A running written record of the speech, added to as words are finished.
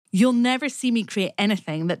You'll never see me create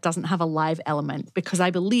anything that doesn't have a live element because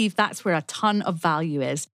I believe that's where a ton of value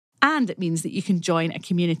is. And it means that you can join a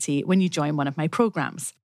community when you join one of my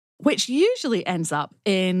programs, which usually ends up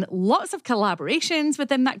in lots of collaborations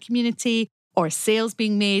within that community or sales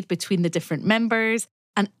being made between the different members.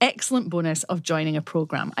 An excellent bonus of joining a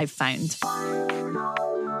program, I've found.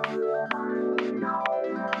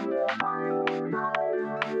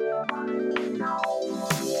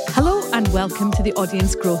 Hello and welcome to the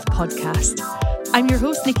Audience Growth Podcast. I'm your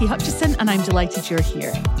host, Nikki Hutchison, and I'm delighted you're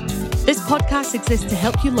here. This podcast exists to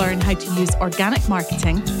help you learn how to use organic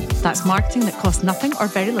marketing, that's marketing that costs nothing or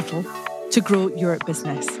very little, to grow your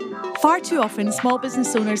business. Far too often, small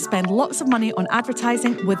business owners spend lots of money on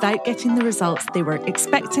advertising without getting the results they were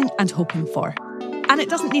expecting and hoping for. And it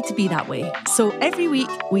doesn't need to be that way. So every week,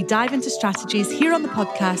 we dive into strategies here on the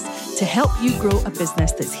podcast to help you grow a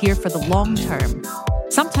business that's here for the long term.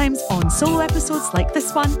 Sometimes on solo episodes like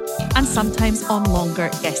this one, and sometimes on longer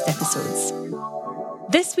guest episodes.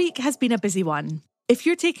 This week has been a busy one. If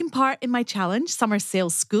you're taking part in my challenge, Summer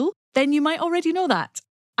Sales School, then you might already know that.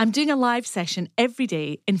 I'm doing a live session every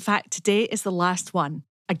day. In fact, today is the last one,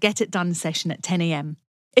 a Get It Done session at 10 a.m.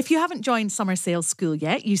 If you haven't joined Summer Sales School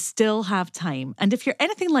yet, you still have time. And if you're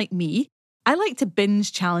anything like me, I like to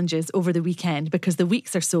binge challenges over the weekend because the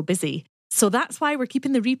weeks are so busy. So that's why we're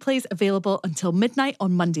keeping the replays available until midnight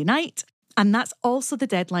on Monday night. And that's also the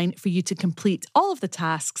deadline for you to complete all of the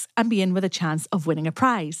tasks and be in with a chance of winning a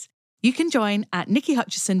prize. You can join at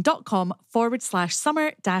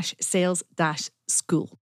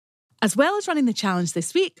nikkihutchison.com/summer-sales-school. As well as running the challenge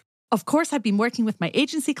this week, of course, I've been working with my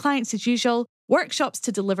agency clients as usual, workshops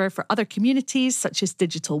to deliver for other communities such as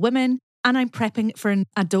Digital Women, and I'm prepping for an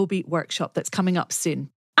Adobe workshop that's coming up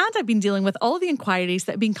soon. And I've been dealing with all the inquiries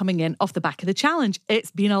that have been coming in off the back of the challenge. It's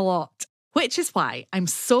been a lot, which is why I'm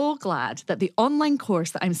so glad that the online course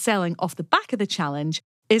that I'm selling off the back of the challenge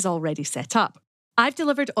is already set up. I've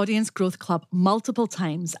delivered Audience Growth Club multiple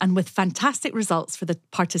times and with fantastic results for the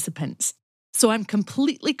participants. So I'm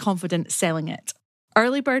completely confident selling it.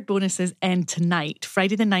 Early bird bonuses end tonight,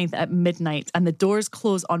 Friday the 9th at midnight, and the doors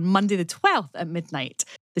close on Monday the 12th at midnight,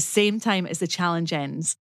 the same time as the challenge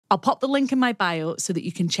ends. I'll pop the link in my bio so that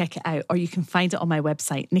you can check it out, or you can find it on my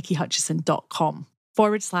website,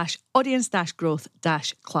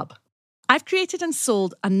 nikkihutchison.com/audience-growth-club. I've created and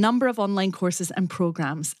sold a number of online courses and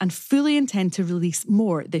programs and fully intend to release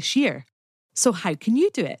more this year. So how can you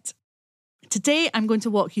do it? Today, I'm going to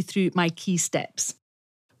walk you through my key steps.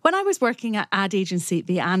 When I was working at ad agency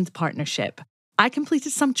The And Partnership, I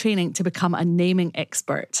completed some training to become a naming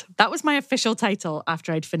expert. That was my official title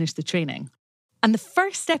after I'd finished the training. And the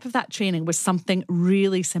first step of that training was something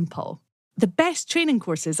really simple. The best training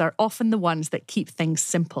courses are often the ones that keep things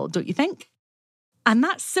simple, don't you think? And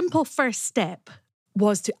that simple first step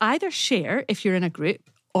was to either share, if you're in a group,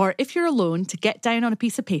 or if you're alone, to get down on a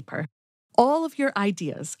piece of paper, all of your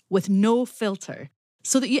ideas with no filter,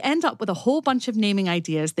 so that you end up with a whole bunch of naming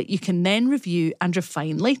ideas that you can then review and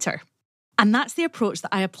refine later. And that's the approach that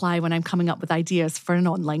I apply when I'm coming up with ideas for an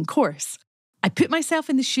online course. I put myself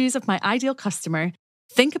in the shoes of my ideal customer,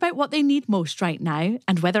 think about what they need most right now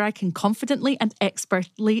and whether I can confidently and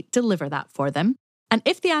expertly deliver that for them. And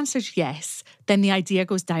if the answer is yes, then the idea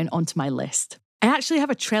goes down onto my list. I actually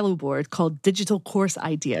have a Trello board called Digital Course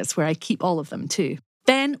Ideas where I keep all of them too.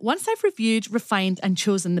 Then, once I've reviewed, refined and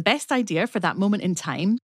chosen the best idea for that moment in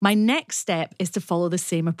time, my next step is to follow the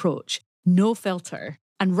same approach, no filter,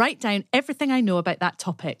 and write down everything I know about that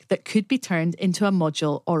topic that could be turned into a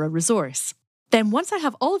module or a resource. Then once I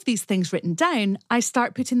have all of these things written down, I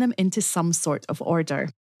start putting them into some sort of order.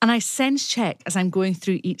 And I sense check as I'm going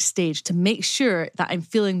through each stage to make sure that I'm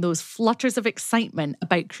feeling those flutters of excitement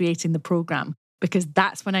about creating the program, because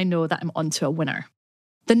that's when I know that I'm onto a winner.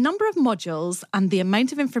 The number of modules and the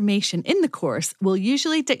amount of information in the course will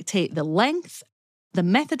usually dictate the length, the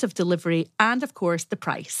method of delivery, and of course, the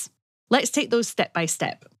price. Let's take those step by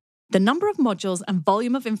step. The number of modules and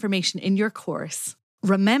volume of information in your course.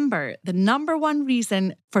 Remember, the number one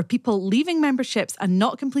reason for people leaving memberships and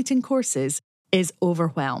not completing courses is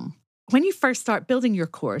overwhelm. When you first start building your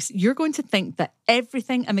course, you're going to think that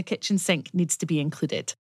everything in the kitchen sink needs to be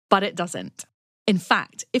included, but it doesn't. In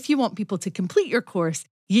fact, if you want people to complete your course,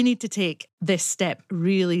 you need to take this step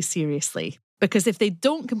really seriously, because if they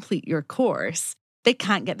don't complete your course, they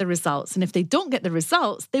can't get the results. And if they don't get the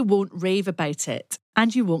results, they won't rave about it.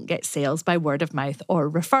 And you won't get sales by word of mouth or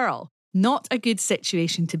referral. Not a good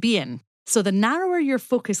situation to be in. So the narrower your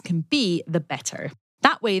focus can be, the better.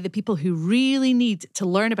 That way, the people who really need to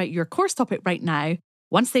learn about your course topic right now,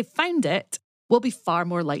 once they've found it, will be far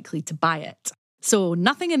more likely to buy it. So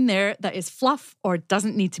nothing in there that is fluff or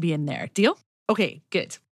doesn't need to be in there. Deal? Okay,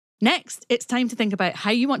 good. Next, it's time to think about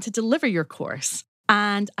how you want to deliver your course.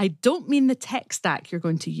 And I don't mean the tech stack you're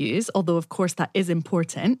going to use, although of course that is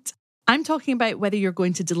important. I'm talking about whether you're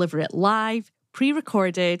going to deliver it live,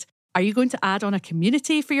 pre-recorded. Are you going to add on a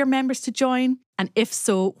community for your members to join? And if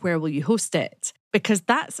so, where will you host it? Because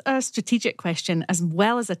that's a strategic question as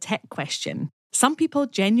well as a tech question. Some people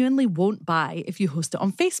genuinely won't buy if you host it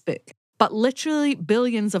on Facebook, but literally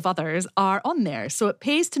billions of others are on there. So it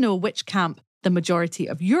pays to know which camp the majority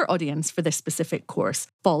of your audience for this specific course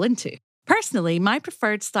fall into. Personally, my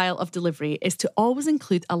preferred style of delivery is to always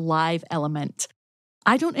include a live element.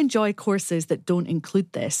 I don't enjoy courses that don't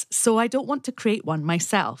include this, so I don't want to create one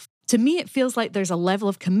myself. To me, it feels like there's a level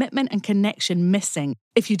of commitment and connection missing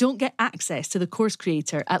if you don't get access to the course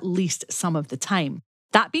creator at least some of the time.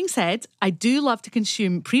 That being said, I do love to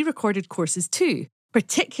consume pre-recorded courses too,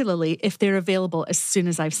 particularly if they're available as soon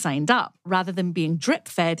as I've signed up, rather than being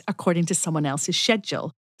drip-fed according to someone else's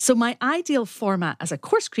schedule. So my ideal format as a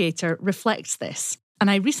course creator reflects this. And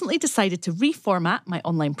I recently decided to reformat my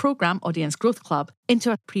online program, Audience Growth Club,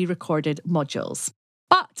 into a pre-recorded modules.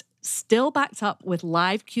 But still backed up with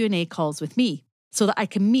live Q&A calls with me so that I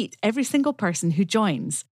can meet every single person who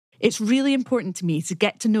joins. It's really important to me to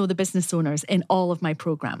get to know the business owners in all of my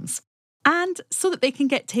programs, and so that they can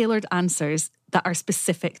get tailored answers that are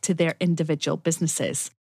specific to their individual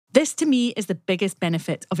businesses. This to me is the biggest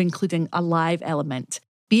benefit of including a live element.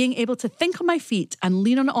 Being able to think on my feet and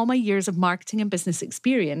lean on all my years of marketing and business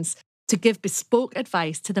experience to give bespoke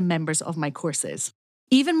advice to the members of my courses.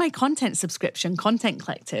 Even my content subscription, Content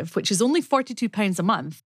Collective, which is only £42 a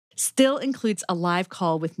month, still includes a live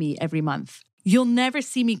call with me every month. You'll never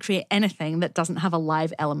see me create anything that doesn't have a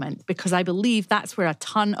live element because I believe that's where a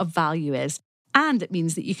ton of value is, and it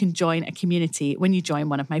means that you can join a community when you join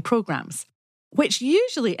one of my programs, which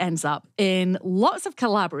usually ends up in lots of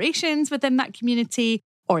collaborations within that community,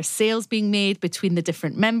 or sales being made between the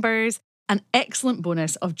different members, an excellent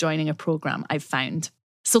bonus of joining a program I've found.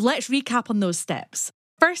 So let's recap on those steps.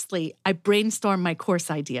 Firstly, I brainstorm my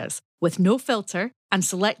course ideas with no filter and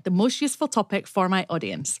select the most useful topic for my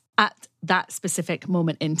audience at that specific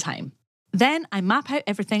moment in time. Then I map out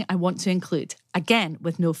everything I want to include, again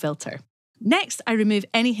with no filter. Next, I remove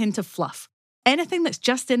any hint of fluff. Anything that's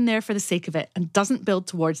just in there for the sake of it and doesn't build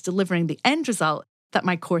towards delivering the end result that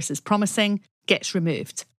my course is promising gets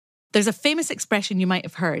removed. There's a famous expression you might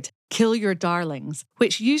have heard, kill your darlings,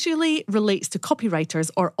 which usually relates to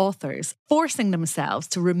copywriters or authors forcing themselves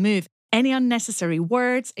to remove any unnecessary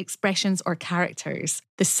words, expressions, or characters.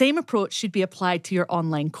 The same approach should be applied to your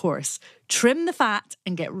online course. Trim the fat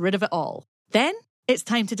and get rid of it all. Then it's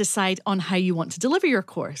time to decide on how you want to deliver your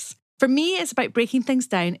course. For me, it's about breaking things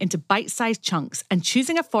down into bite-sized chunks and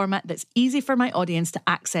choosing a format that's easy for my audience to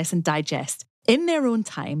access and digest in their own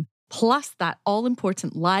time, plus that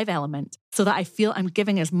all-important live element so that I feel I'm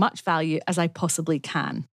giving as much value as I possibly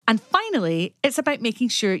can. And finally, it's about making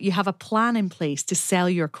sure you have a plan in place to sell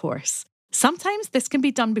your course. Sometimes this can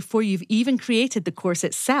be done before you've even created the course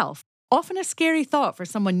itself, often a scary thought for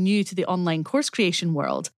someone new to the online course creation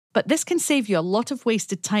world, but this can save you a lot of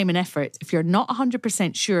wasted time and effort if you're not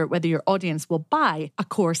 100% sure whether your audience will buy a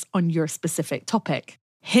course on your specific topic.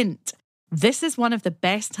 Hint: this is one of the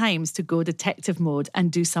best times to go detective mode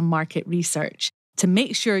and do some market research to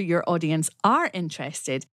make sure your audience are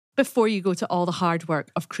interested before you go to all the hard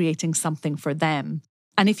work of creating something for them.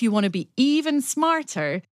 And if you want to be even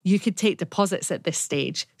smarter, you could take deposits at this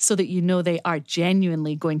stage so that you know they are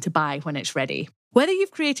genuinely going to buy when it's ready. Whether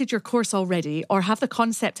you've created your course already or have the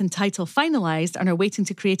concept and title finalized and are waiting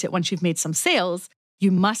to create it once you've made some sales,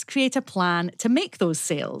 you must create a plan to make those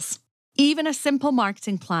sales. Even a simple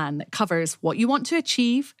marketing plan that covers what you want to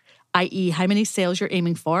achieve, i.e. how many sales you're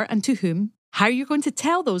aiming for and to whom, how you're going to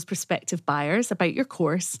tell those prospective buyers about your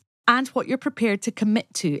course, and what you're prepared to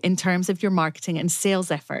commit to in terms of your marketing and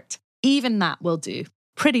sales effort. Even that will do.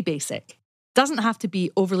 Pretty basic. Doesn't have to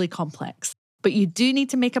be overly complex, but you do need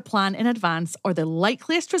to make a plan in advance or the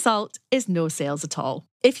likeliest result is no sales at all.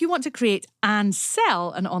 If you want to create and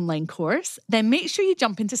sell an online course, then make sure you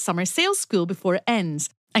jump into Summer Sales School before it ends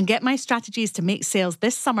and get my strategies to make sales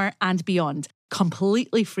this summer and beyond,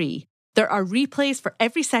 completely free. There are replays for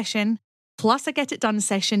every session, plus a Get It Done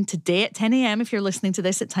session today at 10 a.m. if you're listening to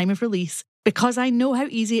this at time of release, because I know how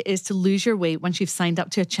easy it is to lose your way once you've signed up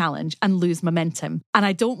to a challenge and lose momentum. And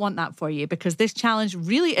I don't want that for you because this challenge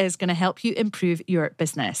really is going to help you improve your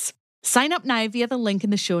business. Sign up now via the link in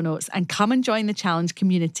the show notes and come and join the challenge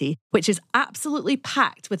community, which is absolutely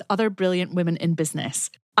packed with other brilliant women in business.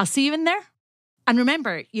 I'll see you in there. And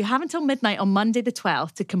remember, you have until midnight on Monday the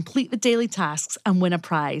 12th to complete the daily tasks and win a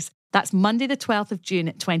prize. That's Monday the 12th of June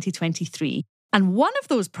 2023. And one of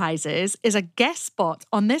those prizes is a guest spot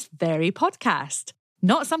on this very podcast.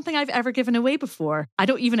 Not something I've ever given away before. I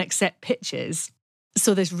don't even accept pitches.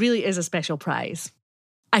 So this really is a special prize.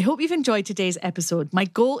 I hope you've enjoyed today's episode. My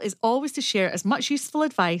goal is always to share as much useful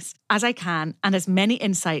advice as I can and as many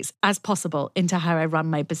insights as possible into how I run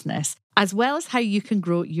my business, as well as how you can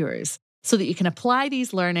grow yours, so that you can apply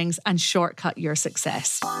these learnings and shortcut your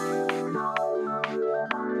success.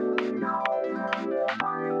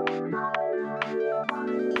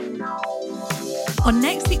 On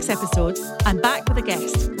next week's episode, I'm back with a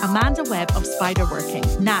guest, Amanda Webb of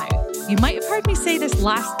Spiderworking. Now, you might have heard me say this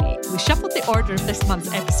last week. We shuffled the order of this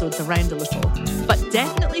month's episodes around a little, but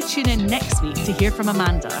definitely tune in next week to hear from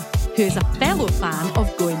Amanda, who is a fellow fan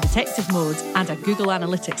of Going Detective Mode and a Google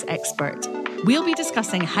Analytics expert. We'll be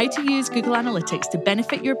discussing how to use Google Analytics to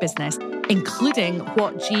benefit your business, including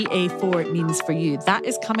what GA4 means for you. That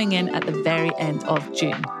is coming in at the very end of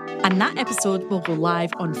June. And that episode will go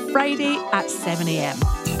live on Friday at 7 a.m.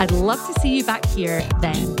 I'd love to see you back here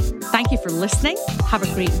then. Thank you for listening. Have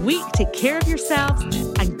a great week. Take care of yourselves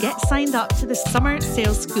and get signed up to the Summer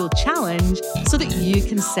Sales School Challenge so that you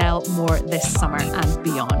can sell more this summer and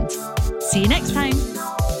beyond. See you next time.